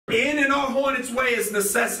in our Hornets way is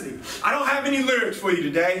necessity. I don't have any lyrics for you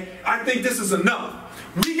today. I think this is enough.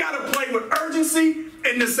 We got to play with urgency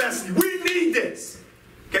and necessity. We need this.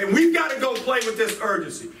 Okay, we've got to go play with this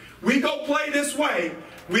urgency. We go play this way,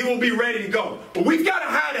 we will be ready to go. But we've got to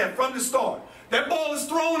have that from the start. That ball is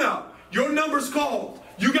thrown up. Your number's called.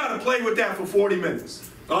 You got to play with that for 40 minutes.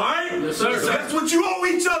 All right? Yes, sir. So that's what you owe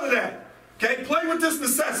each other that. Okay? Play with this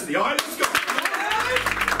necessity. All right? Let's go.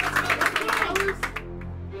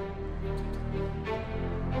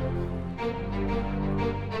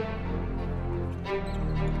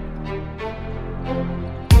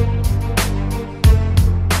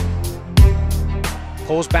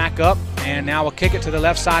 Pulls back up, and now we'll kick it to the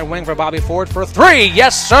left side wing for Bobby Ford for three.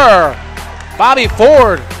 Yes, sir. Bobby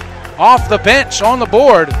Ford off the bench on the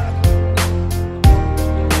board.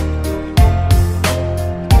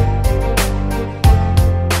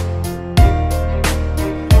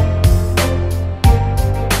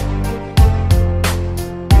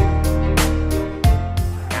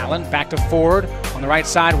 Allen back to Ford on the right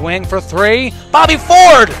side wing for three. Bobby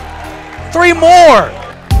Ford! Three more!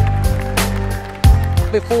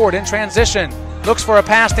 Bobby Ford in transition. Looks for a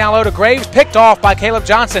pass down low to Graves. Picked off by Caleb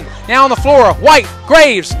Johnson. Now on the floor. White.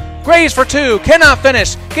 Graves. Graves for two. Cannot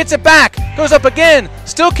finish. Gets it back. Goes up again.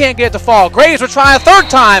 Still can't get it to fall. Graves will try a third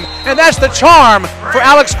time. And that's the charm for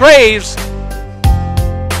Alex Graves.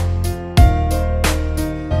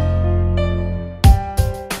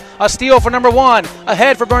 A steal for number one.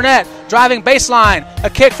 Ahead for Burnett. Driving baseline. A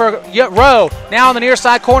kick for Rowe. Now on the near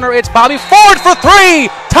side corner, it's Bobby Ford for three.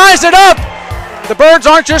 Ties it up. The birds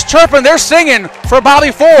aren't just chirping, they're singing for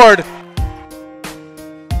Bobby Ford.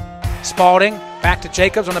 Spalding back to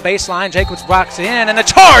Jacobs on the baseline. Jacobs blocks in, and the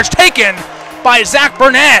charge taken by Zack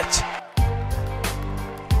Burnett.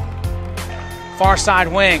 Far side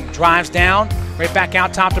wing, drives down, right back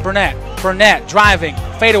out top to Burnett. Burnett driving,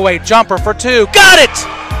 fadeaway jumper for two. Got it!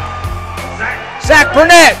 Zack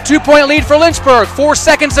Burnett, 2-point lead for Lynchburg. 4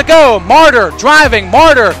 seconds to go. Martyr driving,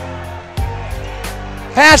 Martyr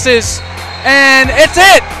passes. And it's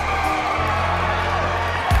it!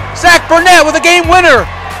 Zack Burnett with a game winner.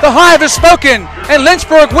 The Hive has spoken, and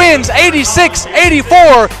Lynchburg wins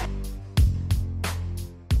 86-84.